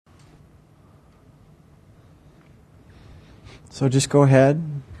So just go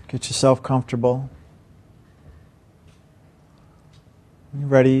ahead, get yourself comfortable. When you're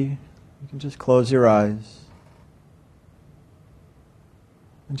ready, you can just close your eyes.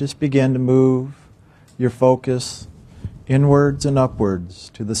 And just begin to move your focus inwards and upwards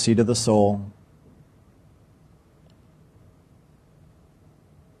to the seat of the soul.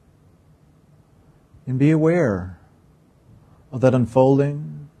 And be aware of that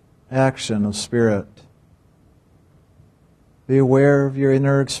unfolding action of spirit. Be aware of your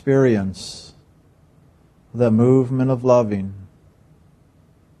inner experience, of that movement of loving.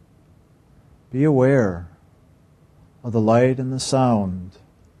 Be aware of the light and the sound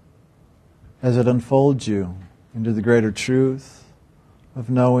as it unfolds you into the greater truth of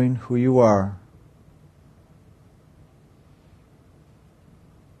knowing who you are.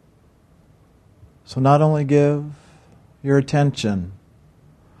 So not only give your attention,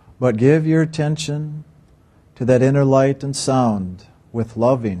 but give your attention to that inner light and sound with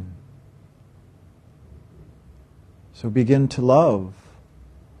loving. So begin to love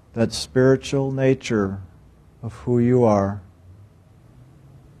that spiritual nature of who you are.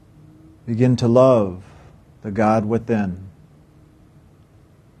 Begin to love the God within.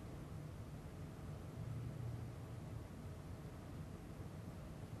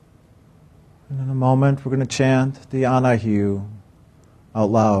 And in a moment we're going to chant the Anahu out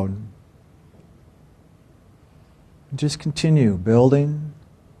loud. And just continue building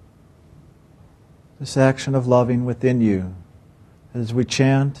this action of loving within you as we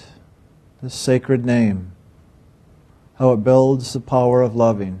chant this sacred name, how it builds the power of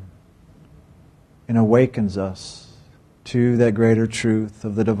loving and awakens us to that greater truth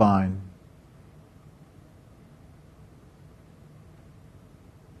of the divine.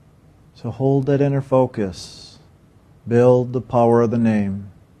 So hold that inner focus, build the power of the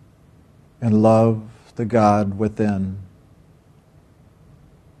name, and love the God within.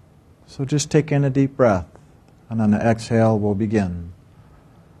 So just take in a deep breath, and on the exhale we'll begin.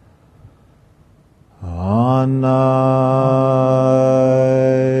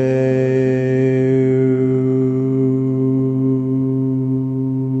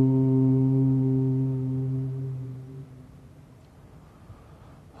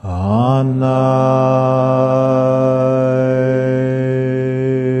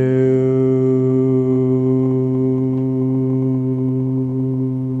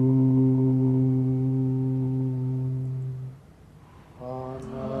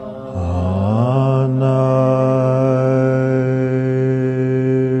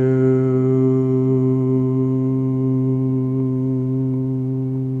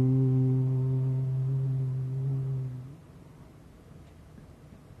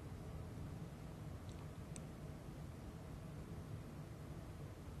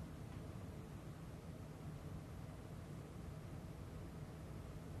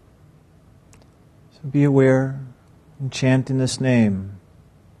 So be aware in chanting this name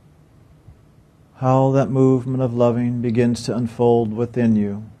how that movement of loving begins to unfold within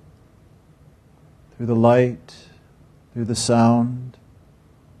you through the light, through the sound,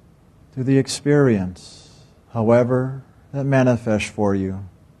 through the experience, however that manifests for you.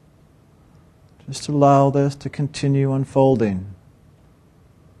 Just allow this to continue unfolding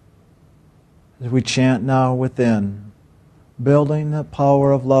as we chant now within, building that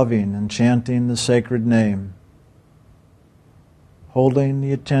power of loving and chanting the sacred name, holding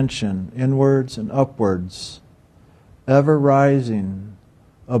the attention inwards and upwards, ever rising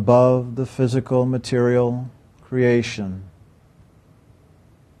above the physical material creation,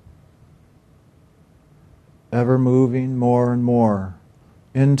 ever moving more and more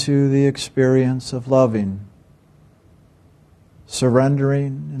into the experience of loving,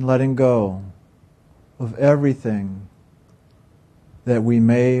 surrendering and letting go of everything that we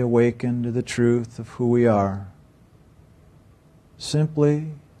may awaken to the truth of who we are,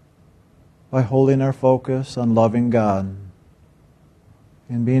 simply by holding our focus on loving God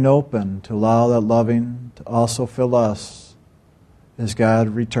and being open to allow that loving to also fill us as God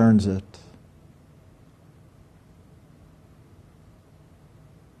returns it.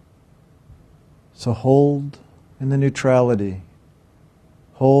 So hold in the neutrality,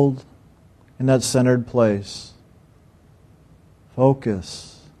 hold in that centered place,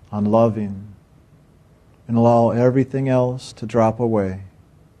 focus on loving, and allow everything else to drop away.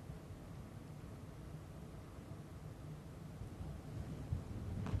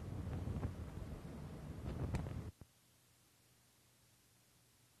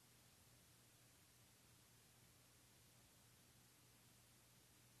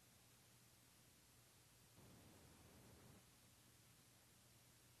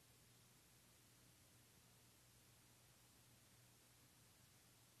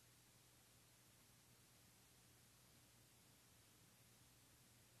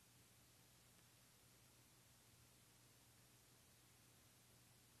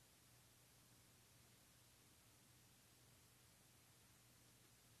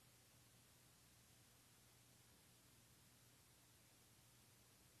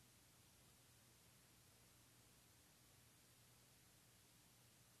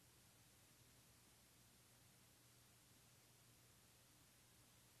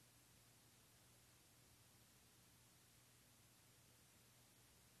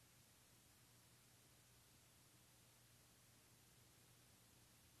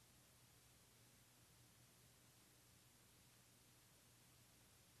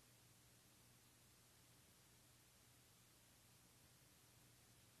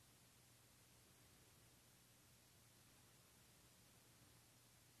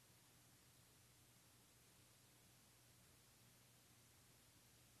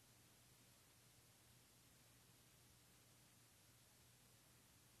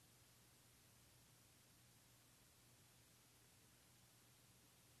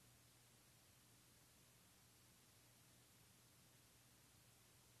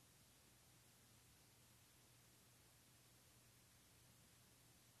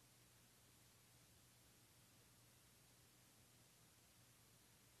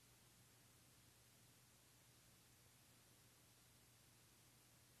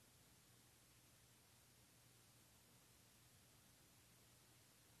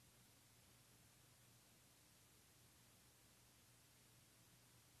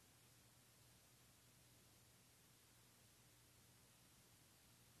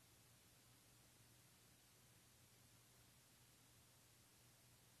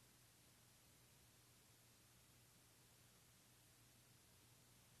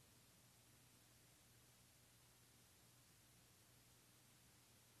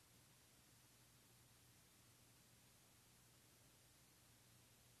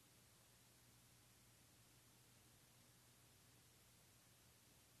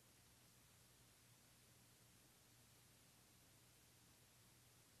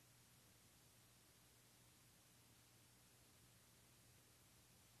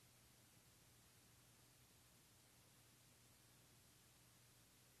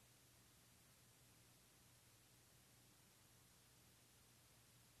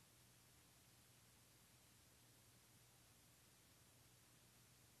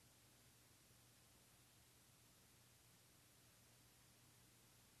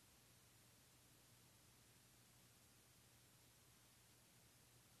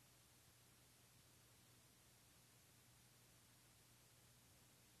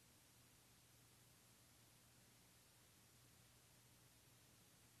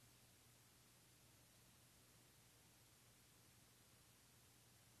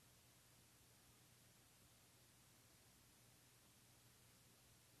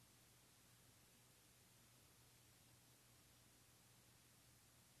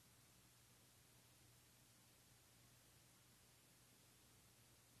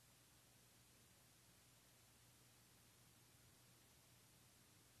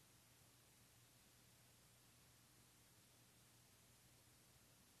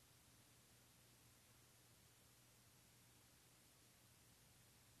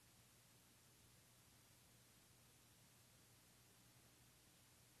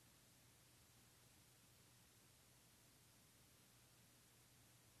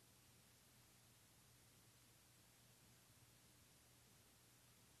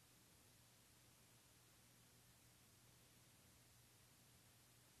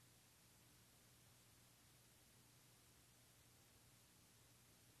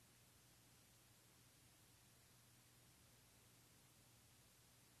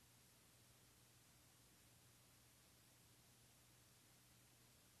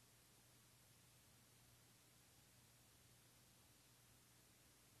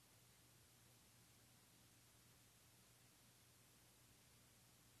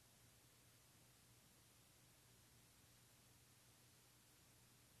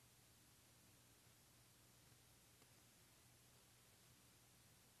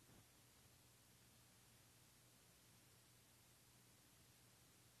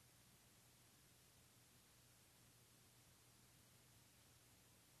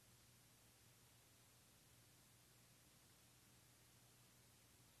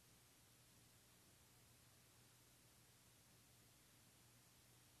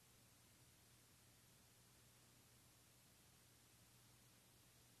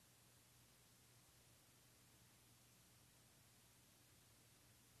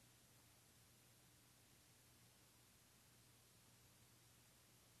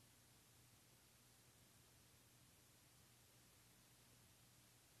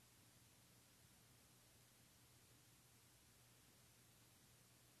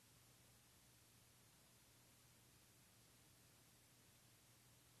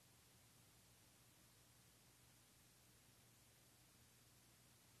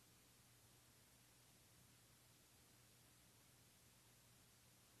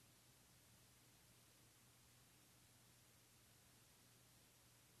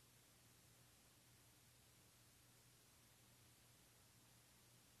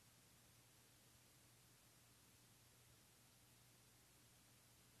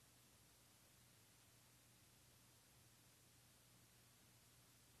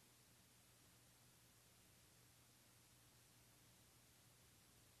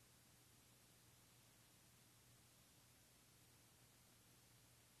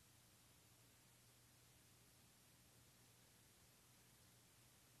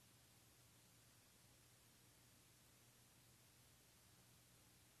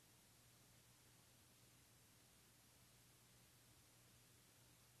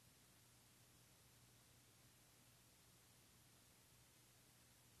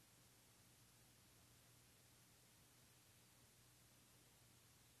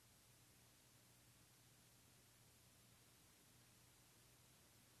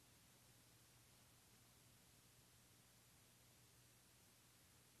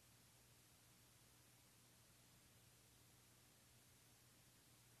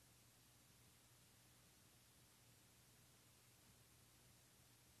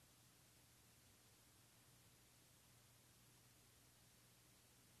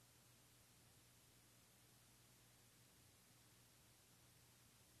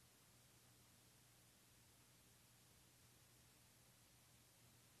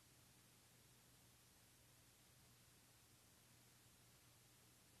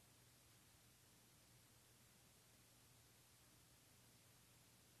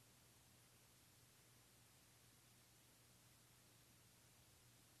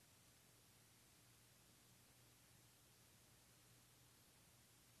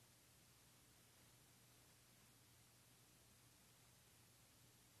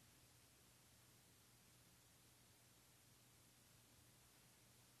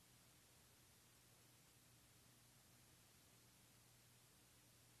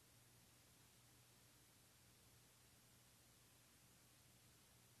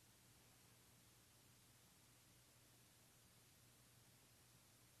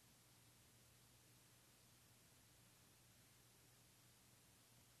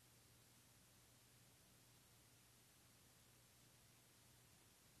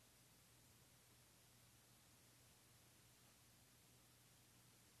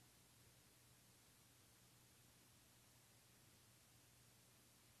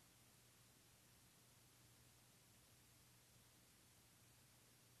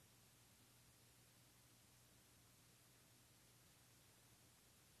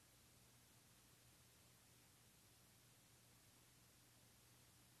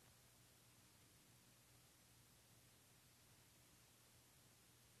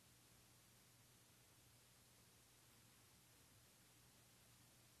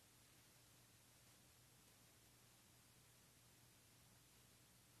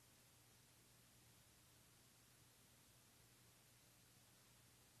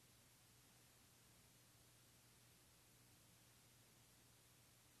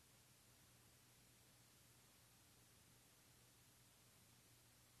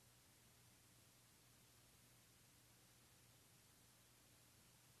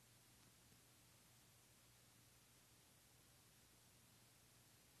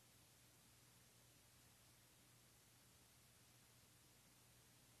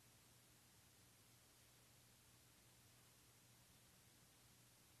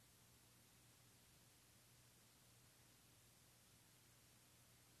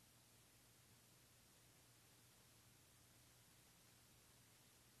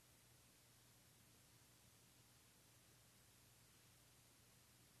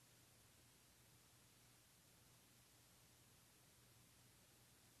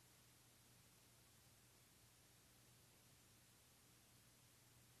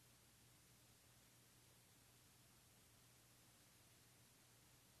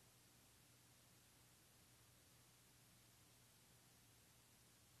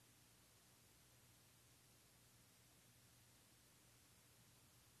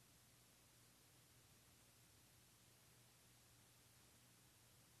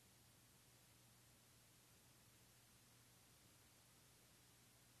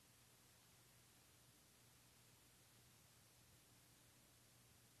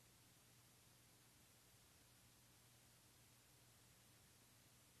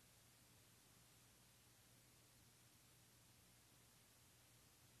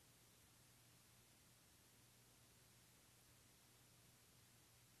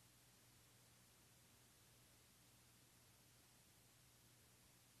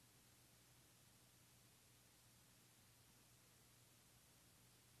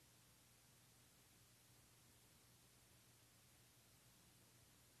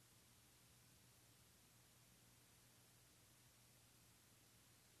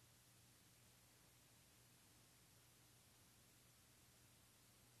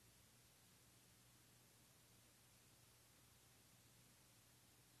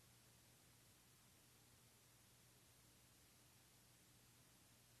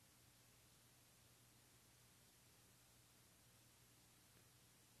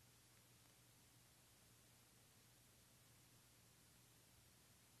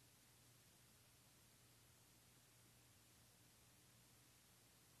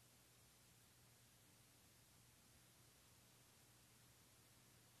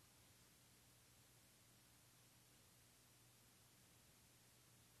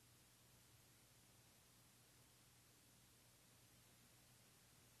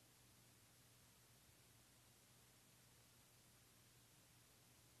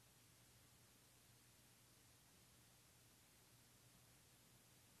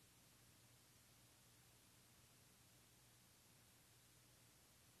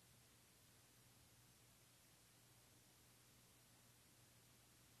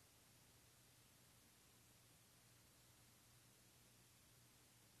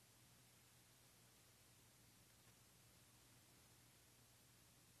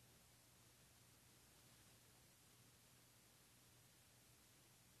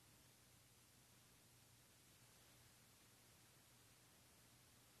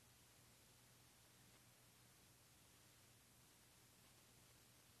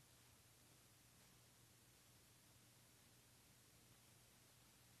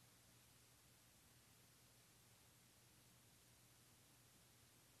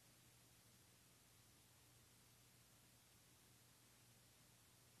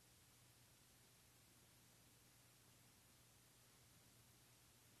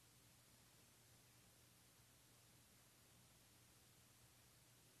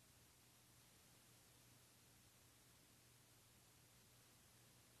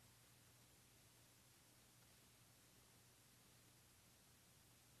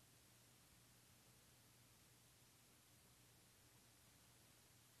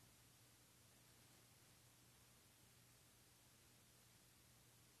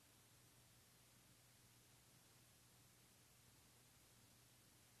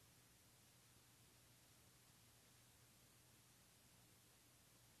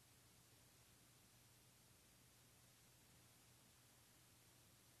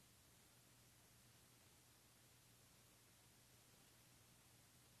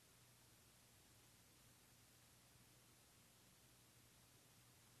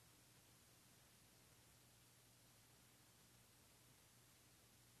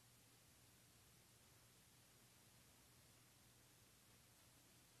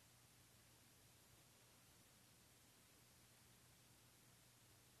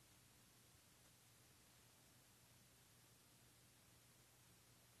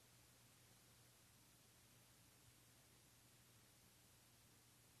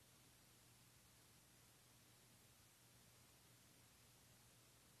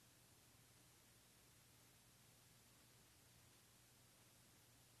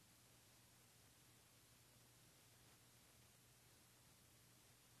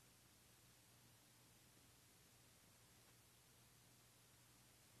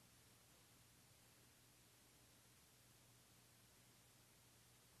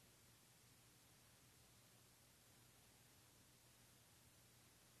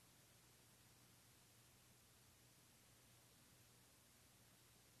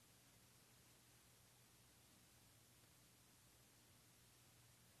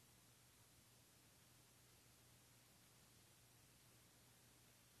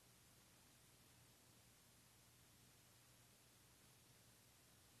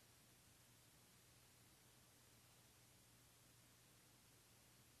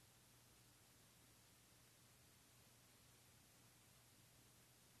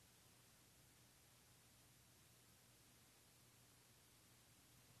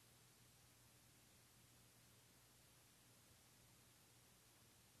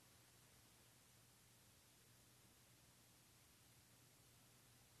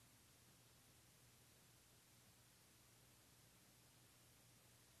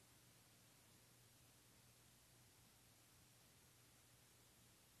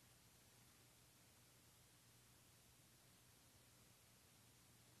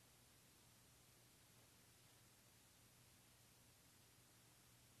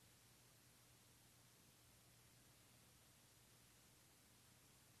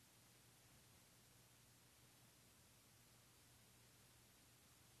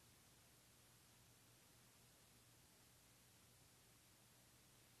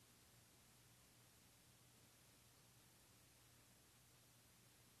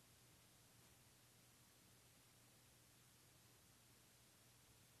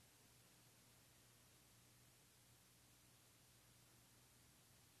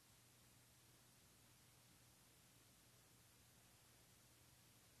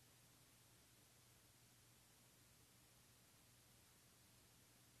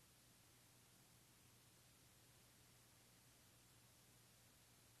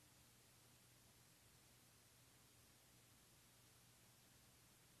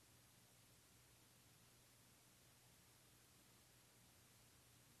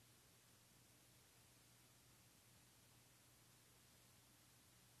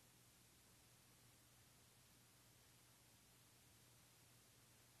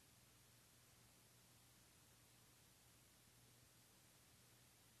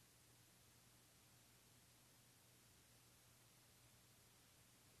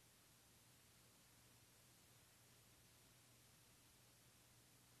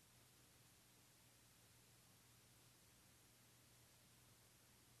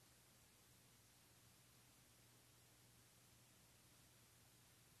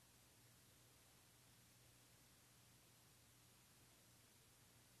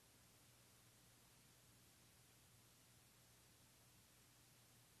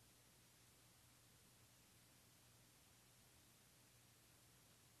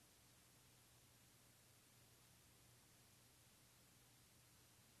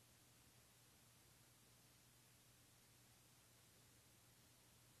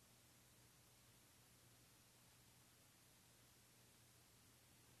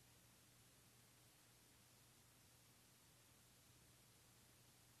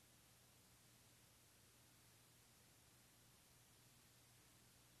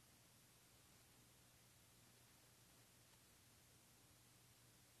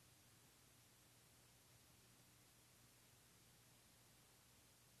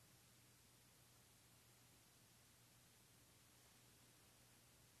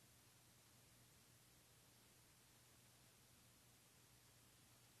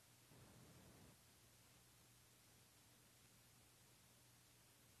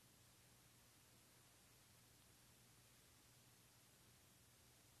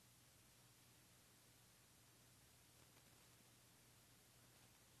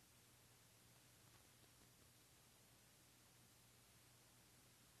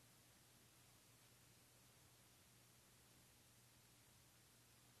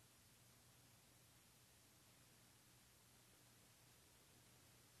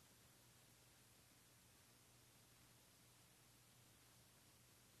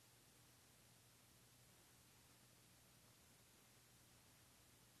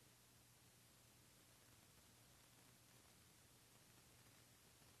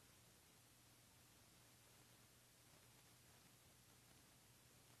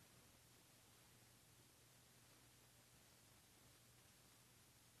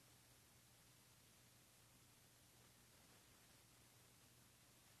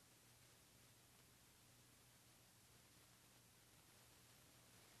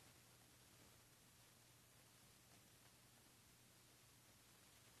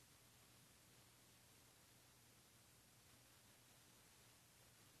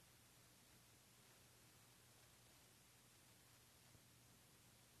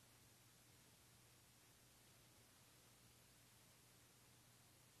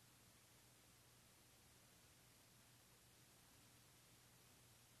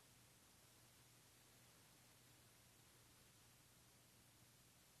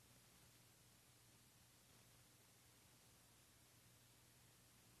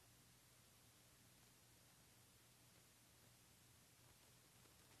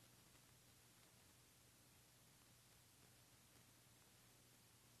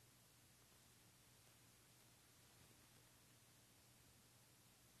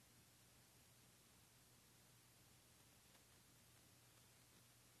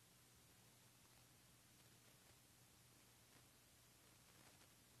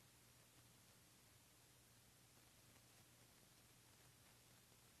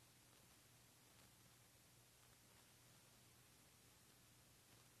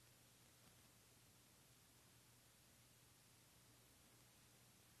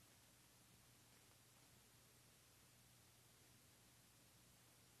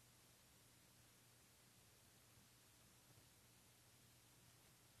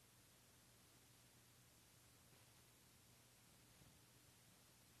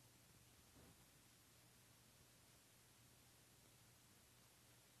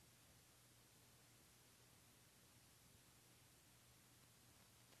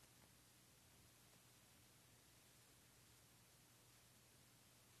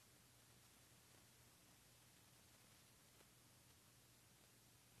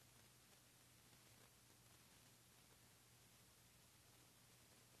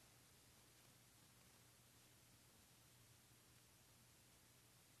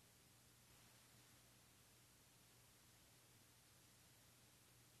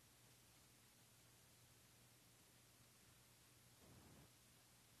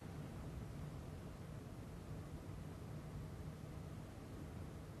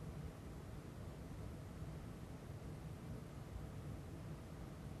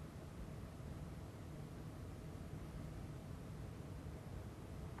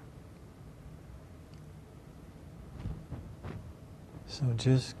 So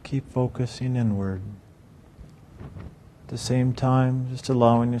just keep focusing inward. At the same time, just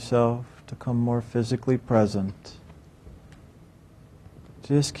allowing yourself to come more physically present.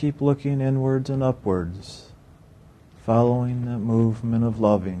 Just keep looking inwards and upwards, following that movement of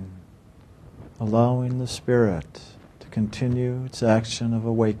loving, allowing the Spirit to continue its action of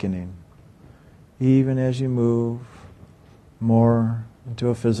awakening, even as you move more into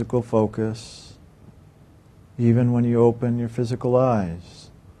a physical focus, even when you open your physical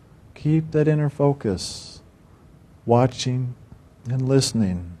eyes. Keep that inner focus, watching and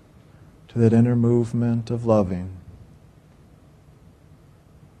listening to that inner movement of loving.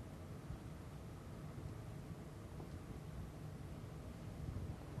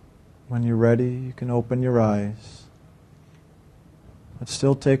 When you're ready, you can open your eyes. But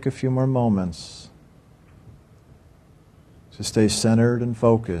still take a few more moments to stay centered and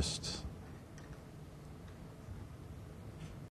focused